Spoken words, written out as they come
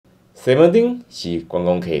西门町是观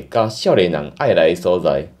光客加少年人爱来的所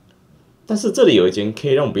在，但是这里有一间可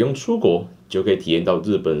以让不用出国就可以体验到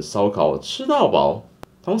日本烧烤吃到饱，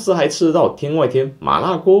同时还吃得到天外天麻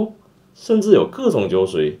辣锅，甚至有各种酒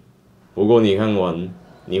水。不过你看完，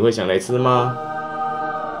你会想来吃吗？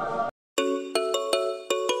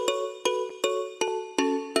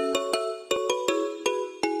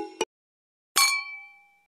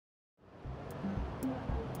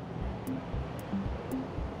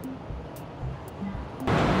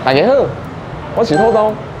大家好，我是土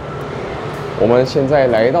豆。我们现在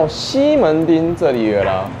来到西门町这里了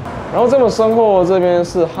啦。然后这么身后这边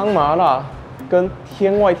是夯麻辣跟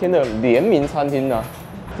天外天的联名餐厅啦。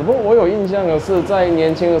只不过我有印象的是，在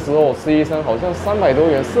年轻的时候吃一餐好像300多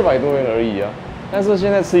元、400多元而已啊。但是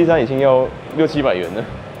现在吃一餐已经要600、700元了。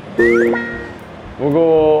不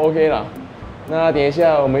过 OK 啦，那等一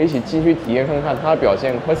下我们一起进去体验看看它的表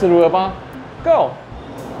现会是如何吧。Go！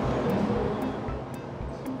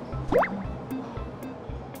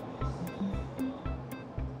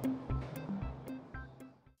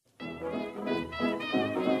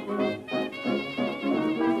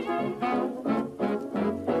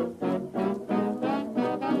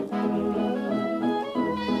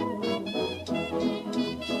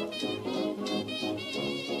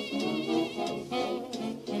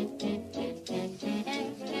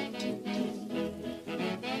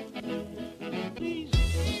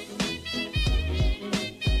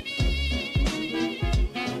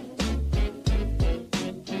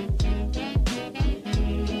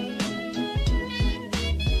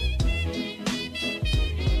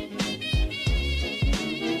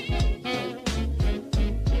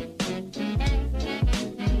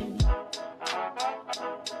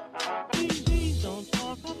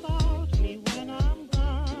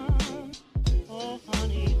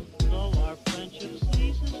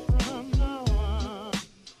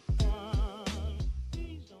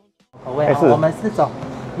口味我们4种，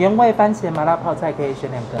原味番茄麻辣泡菜可以选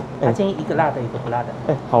2个，他建议1个辣的，1个不辣的。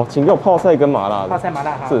好，请给我泡菜跟麻辣的。泡菜麻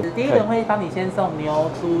辣哈。是。第1轮会帮你先送牛、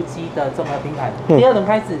猪、鸡的综合拼盘，第2轮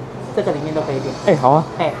开始这个里面都可以点。好啊。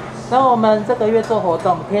然后我们这个月做活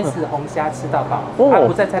动，天使红虾吃到饱，它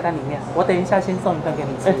不在菜单里面，我等一下先送1份给你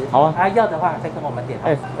吃。好啊。要的话再跟我们点。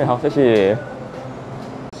好，谢谢。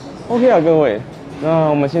OK 啊，各位，那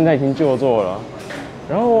我们现在已经就座了。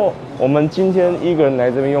然后我们今天1个人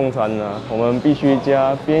来这边用餐呢，我们必须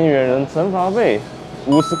加边缘人惩罚费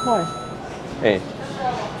50块。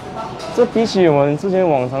这比起我们之前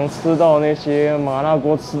往常吃到那些麻辣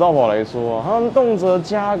锅吃到饱来说啊，他们动辄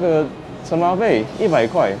加个惩罚费100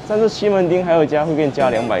块，但是西门町还有一家会给你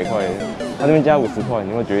加200块，他那边加50块，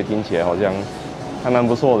你会觉得听起来好像还蛮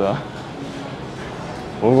不错的啊。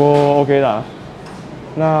不过 OK 啦，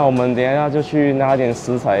那我们等一下就去拿点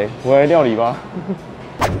食材回来料理吧。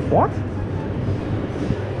What？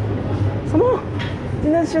 什么？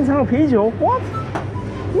今天现场有啤酒 ？What？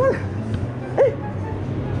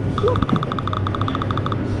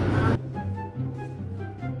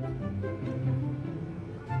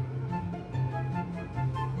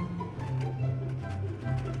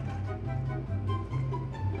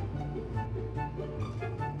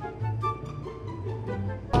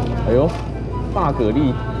 哎呦，大蛤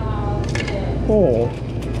蜊！哦，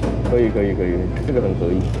可以，这个很可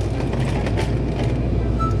以。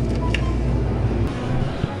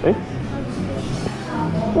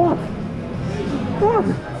哇！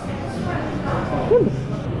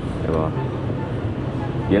有吗？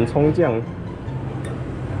盐葱酱、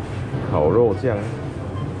烤肉酱、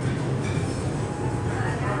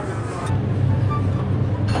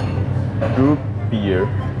root beer，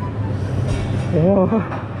 哇！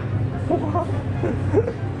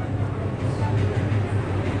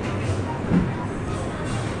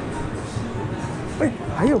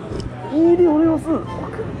还有1664，我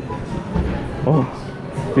靠！哦，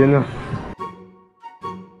天哪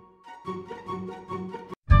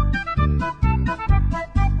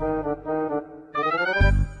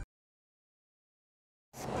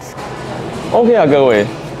！OK 啊，各位，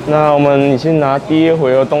那我们已经拿第1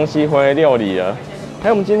回的东西回来料理了。还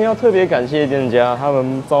有，我们今天要特别感谢店家，他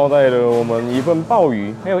们招待了我们1份鲍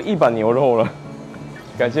鱼，还有1板牛肉了，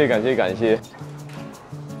感谢。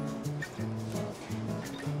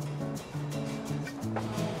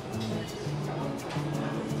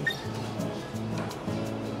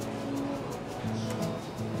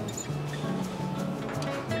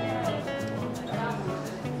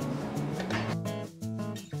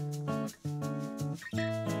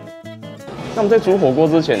那我们在煮火锅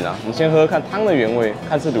之前呢，我们先喝喝看汤的原味，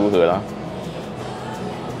看是如何啦。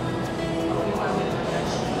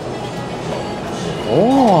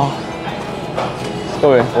哇，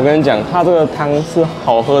对，我跟你讲，它这个汤是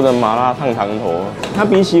好喝的麻辣烫汤头。它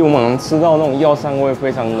比起我们吃到那种药膳味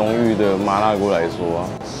非常浓郁的麻辣锅来说啊，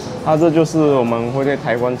它这就是我们会在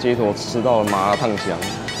台湾街头吃到的麻辣烫香。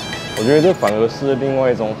我觉得这反而是另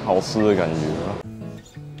外一种好吃的感觉啊。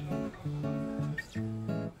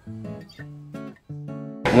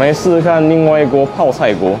我们来试试看另外一锅泡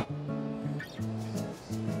菜锅。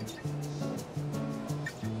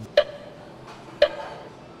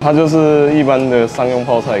它就是一般的商用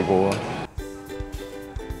泡菜锅。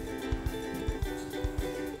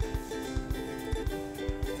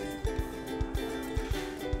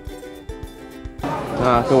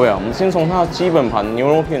那各位啊，我们先从它的基本盘牛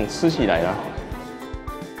肉片吃起来啦。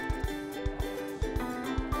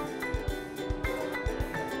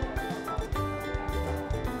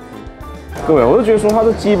各位，我就觉得说它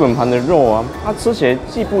这基本盘的肉啊，它吃起来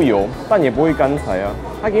既不油，但也不会干柴啊，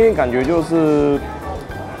它给你感觉就是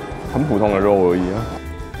很普通的肉而已啊。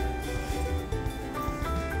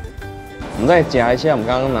我们再夹一下我们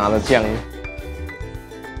刚刚拿的酱。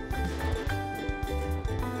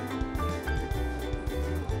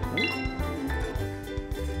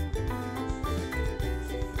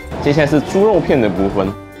接下来是猪肉片的部分。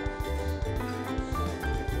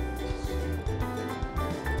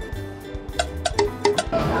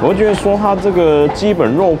我觉得说它这个基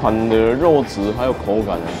本肉盘的肉质还有口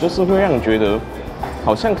感，就是会让你觉得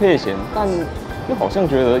好像可以咸，但又好像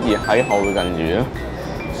觉得也还好的感觉。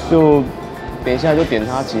就等一下就点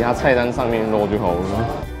它其他菜单上面肉就好了。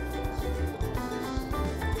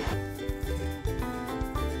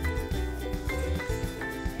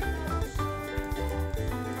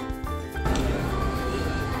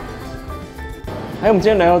还有我们今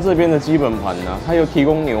天来到这边的基本盘啊，它有提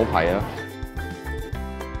供牛排啊。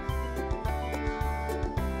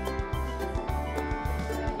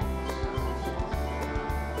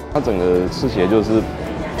它整个吃起来就是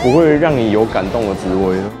不会让你有感动的滋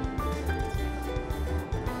味了。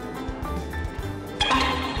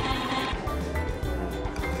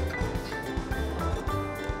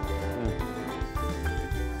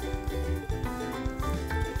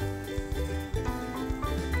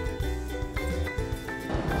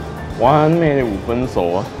完美的5分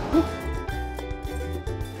熟啊！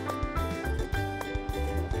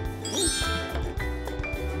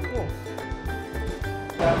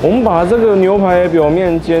我们把这个牛排表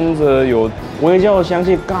面煎着有微焦的香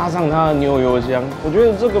气，嘎上它的牛油香，我觉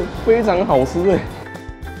得这个非常好吃哎。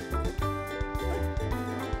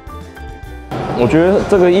我觉得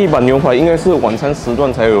这个一板牛排应该是晚餐时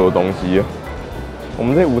段才有的东西啊。我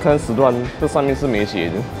们这午餐时段这上面是没写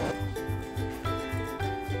的。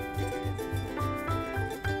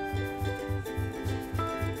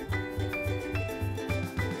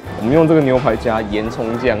我们用这个牛排加盐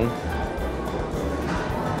葱酱。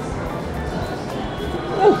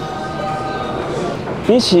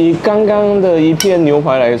比起刚刚的一片牛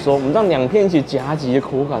排来说，我们让2片一起夹击的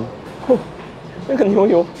口感，那个牛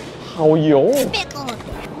油好油哦，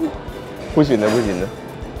不行的，不行的。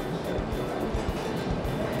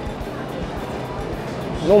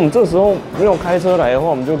那我们这时候没有开车来的话，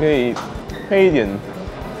我们就可以配一点。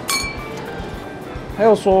还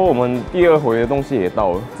有说我们第2回的东西也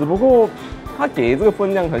到了，只不过他给这个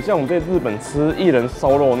分量很像我们在日本吃1人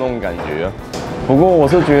烧肉那种感觉啊。不过我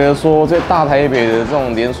是觉得说，在大台北的这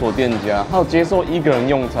种连锁店家，他有接受1个人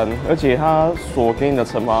用餐，而且他所给你的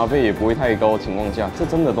惩罚费也不会太高的情况下，这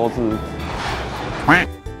真的都是。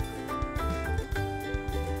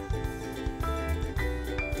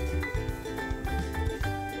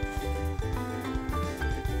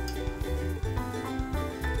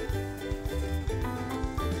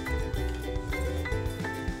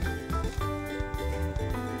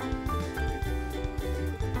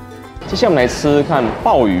接下来我们来吃吃看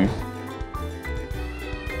鲍鱼。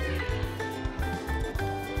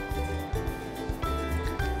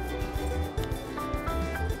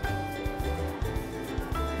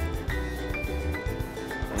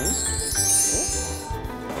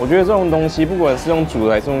我觉得这种东西，不管是用煮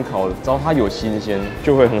的还是用烤的，只要它有新鲜，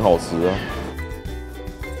就会很好吃啊。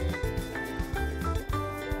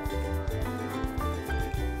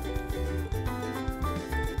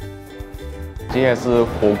接下来是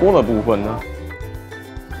火锅的部分呢。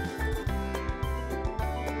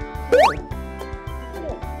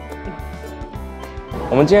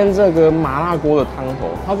我们今天这个麻辣锅的汤头，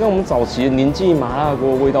它跟我们早期的宁记麻辣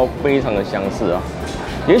锅味道非常的相似啊。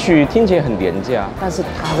也许听起来很廉价，但是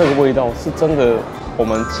它这个味道是真的我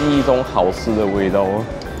们记忆中好吃的味道哦。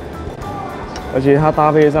而且它搭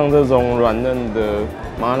配上这种软嫩的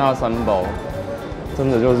麻辣3宝，真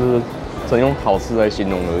的就是只能用好吃来形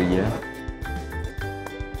容而已啊。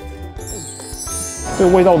这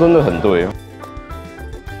个味道真的很对啊。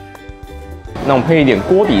那我们配一点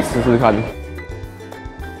锅底试试看。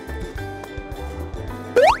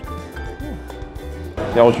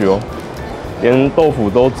要求哦，连豆腐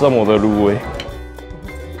都这么的入味。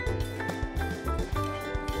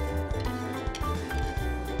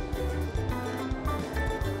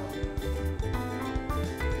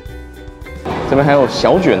这边还有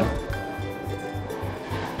小卷。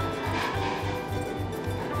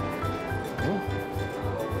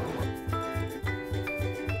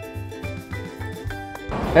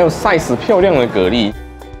 还有 size 漂亮的蛤蜊，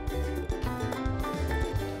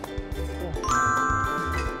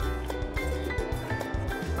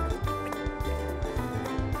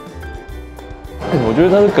我觉得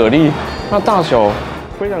它的蛤蜊，它大小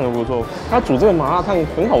非常的不错，它煮这个麻辣烫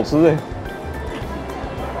很好吃哎。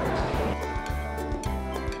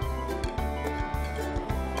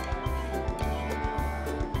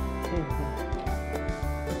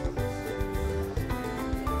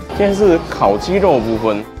现在是烤鸡肉部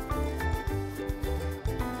分，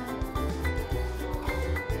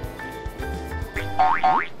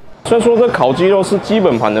虽然说这烤鸡肉是基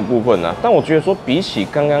本盘的部分啊，但我觉得说比起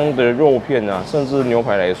刚刚的肉片啊，甚至牛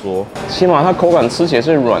排来说，起码它口感吃起来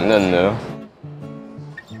是软嫩的。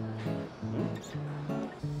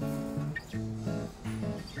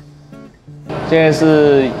现在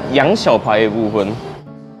是羊小排的部分。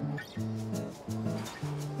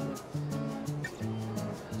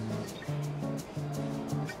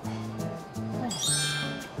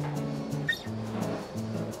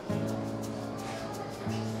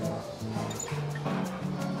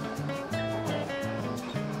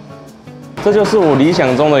 这就是我理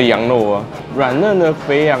想中的羊肉啊，软嫩的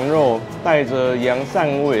肥羊肉，带着羊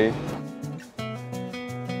膻味。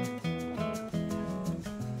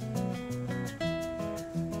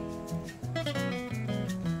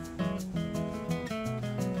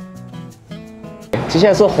接下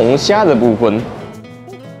来是红虾的部分。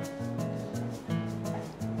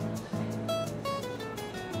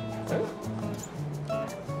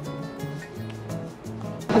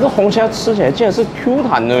 它这红虾吃起来竟然是 Q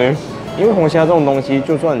弹的，因为红虾这种东西，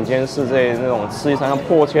就算你今天是在那种吃一餐要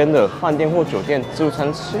破千的饭店或酒店自助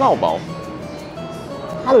餐吃到饱，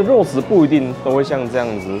它的肉质不一定都会像这样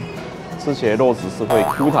子，吃起来肉质是会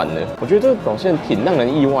Q 弹的。我觉得这个表现挺让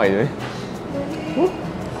人意外的。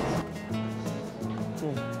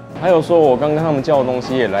还有说我刚刚他们叫的东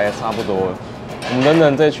西也来得差不多了，我们等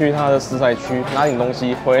等再去它的食材区拿点东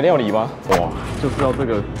西回来料理吧。哇，就是要这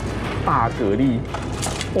个大蛤蜊。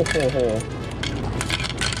 嚯嚯嚯！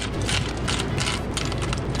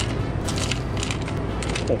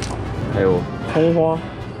哦，还有葱花。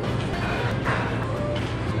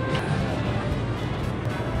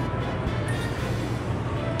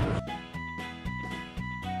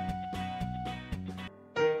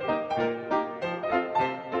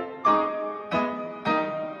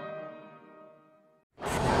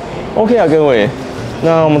OK 啊，各位，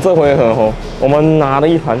那我们这回合哦，我们拿了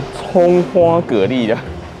一盘葱花蛤蜊的。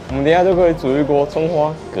 我们等一下就可以煮一锅葱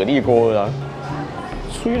花蛤蜊锅了啦，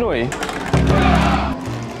脆脆。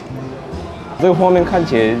这个画面看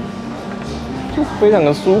起来就非常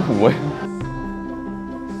的舒服哎。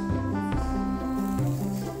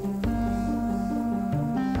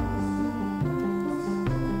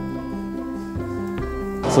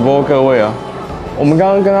只不过各位啊，我们刚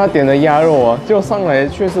刚跟他点的鸭肉啊，就上来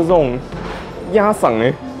却是这种鸭嗓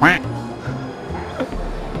哎。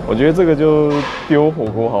 我觉得这个就丢火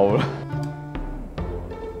锅好了。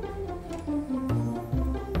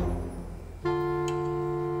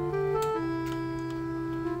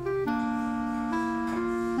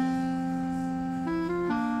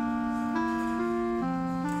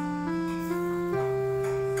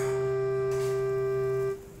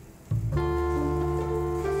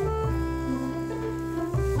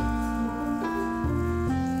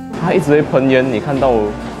它一直在喷烟，你看到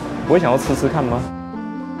我不会想要吃吃看吗？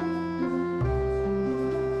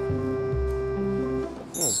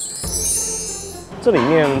 这里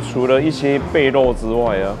面除了一些贝肉之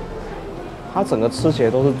外啊，它整个吃起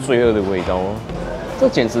来都是罪恶的味道哦。这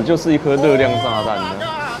简直就是一颗热量炸弹呢！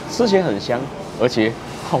吃起来很香，而且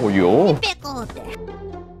好油。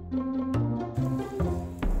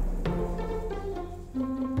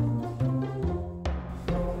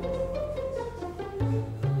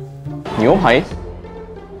牛排。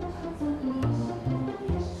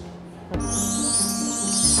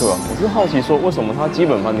 对吧？我是好奇说，为什么他基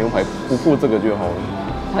本盘牛排不附这个就好了？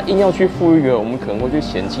他硬要去附一个，我们可能会去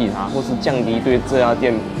嫌弃他，或是降低对这家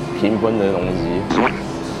店评分的东西。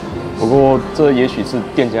不过这也许是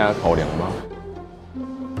店家的考量吧。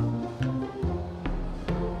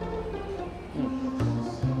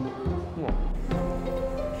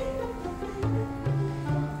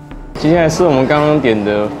接下来是我们刚刚点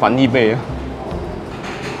的反力贝，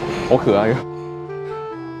好可爱哟！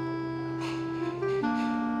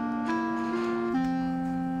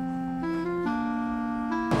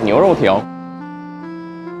牛肉条，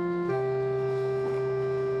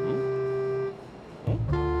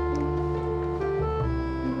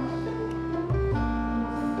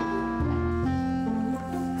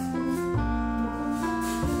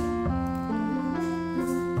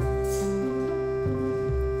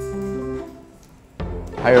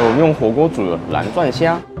还有用火锅煮的蓝钻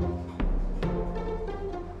虾。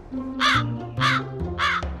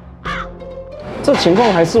这情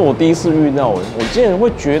况还是我第一次遇到哎，我竟然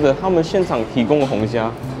会觉得他们现场提供的红虾，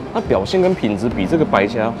它表现跟品质比这个白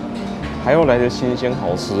虾还要来得新鲜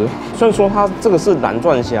好吃。虽然说它这个是蓝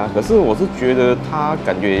钻虾，可是我是觉得它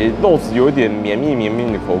感觉肉质有一点绵密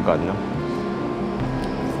的口感呢，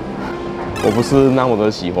我不是那么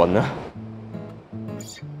的喜欢呢。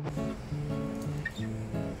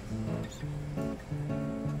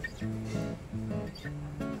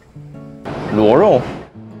螺肉。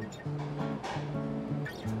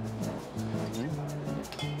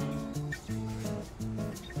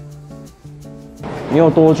你有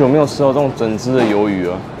多久没有吃到这种整只的鱿鱼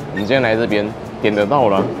了？我们今天来这边点得到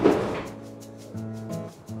了。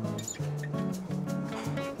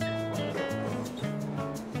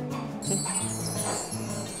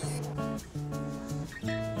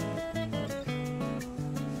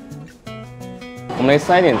我们来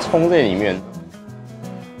塞一点葱在里面。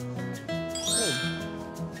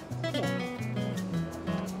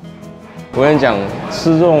我跟你讲，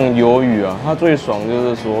吃这种鱿鱼啊，它最爽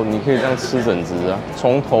就是说，你可以这样吃整只啊，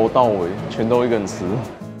从头到尾全都一个人吃。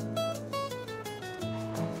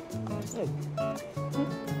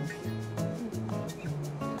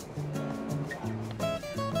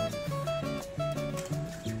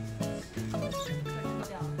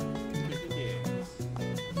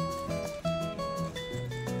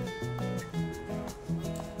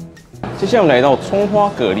接下来我们来到葱花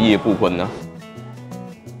蛤蜊的部分呢。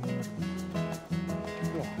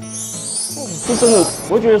是真的，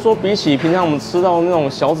我会觉得说，比起平常我们吃到那种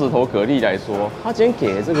小指头蛤蜊来说，它今天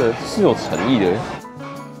给的这个是有诚意的。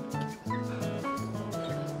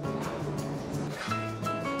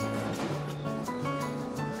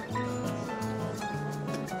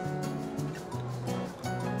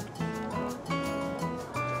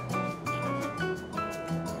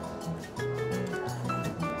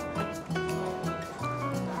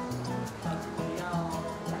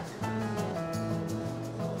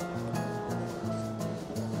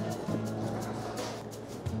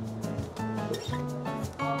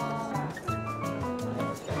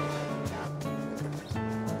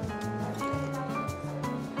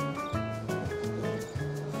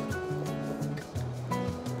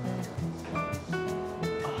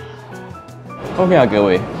OK 啊，各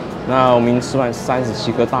位，那我们已经吃完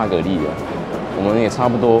37颗大蛤蜊了，我们也差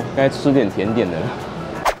不多该吃点甜点了。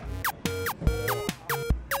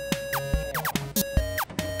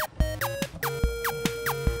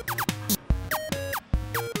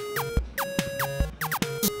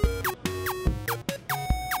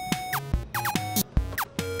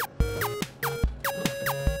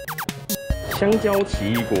香蕉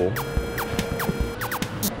奇异果。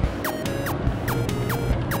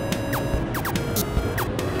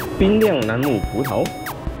冰酿楠木葡萄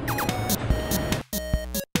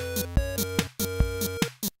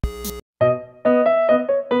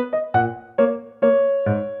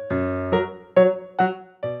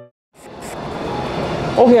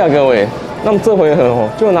，OK 啊，各位，那么这回合哦，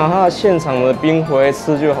就拿它的现场的冰回来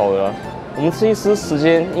吃就好了。我们吃一吃，时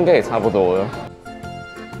间应该也差不多了。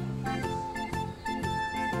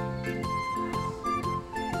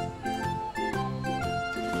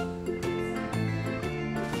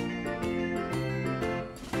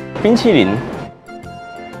冰淇淋，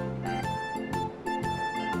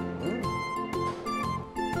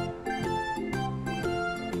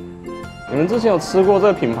你们之前有吃过这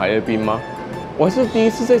个品牌的冰吗？我还是第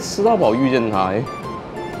一次在吃到饱遇见它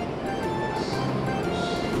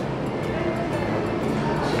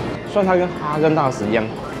虽然它跟哈根达斯一样，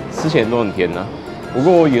吃起来都很甜啊，不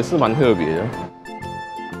过也是蛮特别的。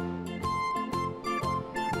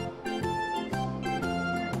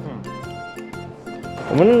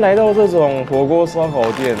我们来到这种火锅烧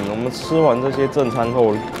烤店，我们吃完这些正餐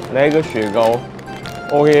后，来一个雪糕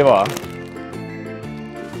 ，OK 吧？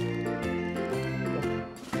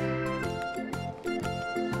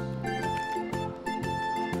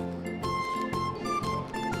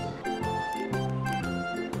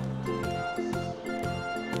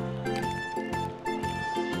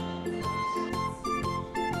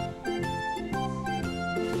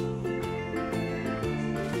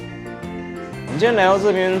今天来到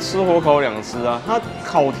这边吃火烤两吃啊，它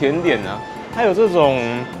烤甜点啊，还有这种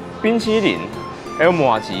冰淇淋，还有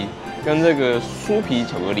麻糬跟这个酥皮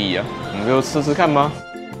巧克力啊，我们就吃吃看吧。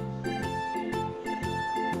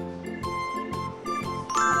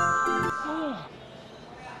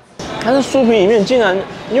它的酥皮里面竟然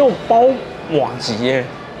又包麻糬耶，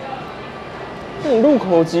那种入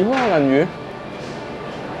口即化的感觉，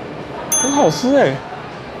很好吃哎。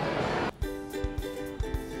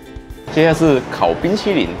接下来是烤冰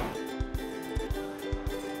淇淋，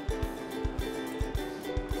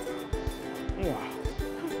哇，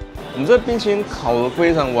我们这冰淇淋烤得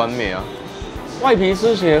非常完美啊，外皮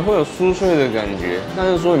吃起来会有酥脆的感觉，但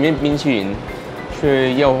是说里面冰淇淋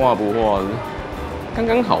却要化不化的，刚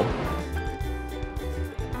刚好。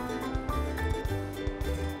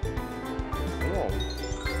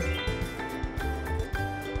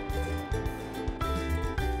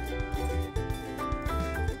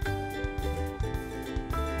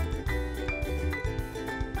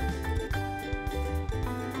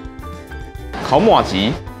烤麻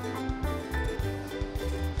糬，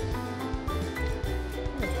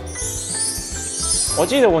我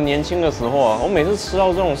记得我年轻的时候啊，我每次吃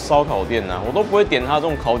到这种烧烤店啊，我都不会点它这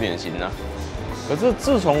种烤点心啊。可是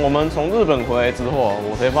自从我们从日本回来之后啊，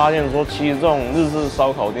我才发现说，其实这种日式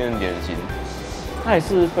烧烤店的点心，它也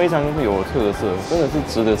是非常有特色，真的是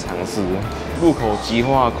值得尝试的。入口即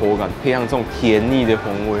化的口感，配上这种甜腻的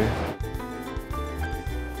风味。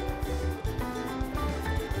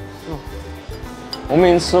我们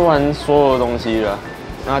已经吃完所有的东西了，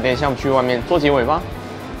那等一下我们去外面做结尾吧。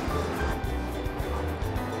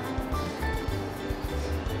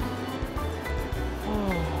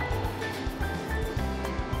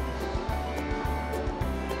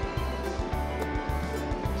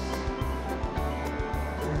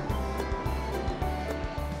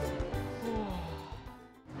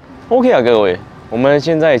OK 啊，各位，我们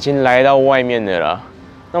现在已经来到外面的了。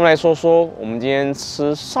那我们来说说我们今天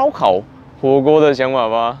吃烧烤火锅的想法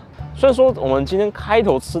吧。虽然说我们今天开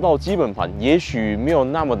头吃到基本盘也许没有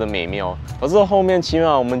那么的美妙，可是后面起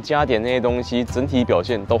码我们加点那些东西，整体表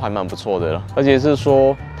现都还蛮不错的了。而且是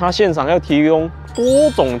说他现场要提供多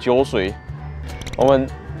种酒水，我们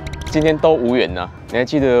今天都无缘呐。你还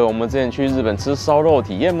记得我们之前去日本吃烧肉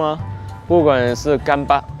体验吗？不管是干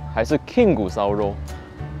巴还是 King 骨烧肉，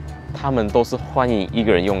他们都是欢迎一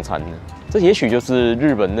个人用餐的。这也许就是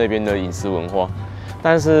日本那边的饮食文化。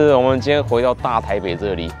但是我们今天回到大台北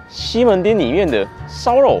这里，西门町里面的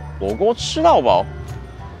烧肉火锅吃到饱，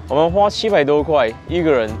我们花700多块，一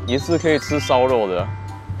个人也是可以吃烧肉的，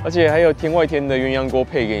而且还有天外天的鸳鸯锅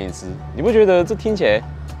配给你吃，你不觉得这听起来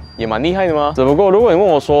也蛮厉害的吗？只不过如果你问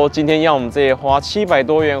我说今天要我们这些花700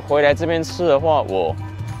多元回来这边吃的话，我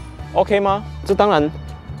OK 吗？这当然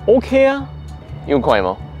OK 啊，因为快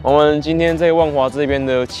吗？我们今天在万华这边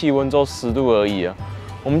的气温只有10度而已啊。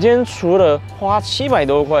我们今天除了花700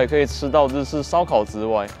多块可以吃到日式烧烤之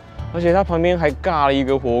外，而且它旁边还尬了一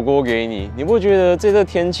个火锅给你，你不觉得这个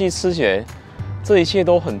天气吃起来，这一切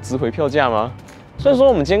都很值回票价吗？虽然说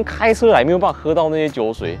我们今天开车来没有办法喝到那些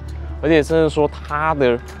酒水，而且甚至说它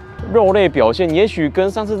的肉类表现也许跟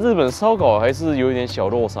上次日本烧烤还是有一点小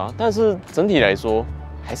落差，但是整体来说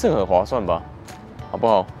还是很划算吧，好不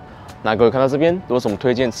好？那各位看到这边，如果有什么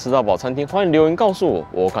推荐吃到饱餐厅，欢迎留言告诉我，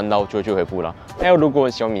我看到就会去回复啦。还有，如果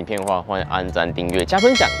喜欢影片的话，欢迎按赞、订阅、加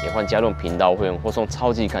分享，也欢迎加入频道会员或送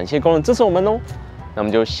超级感谢功能支持我们哦。那我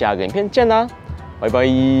们就下个影片见啦，拜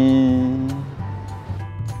拜。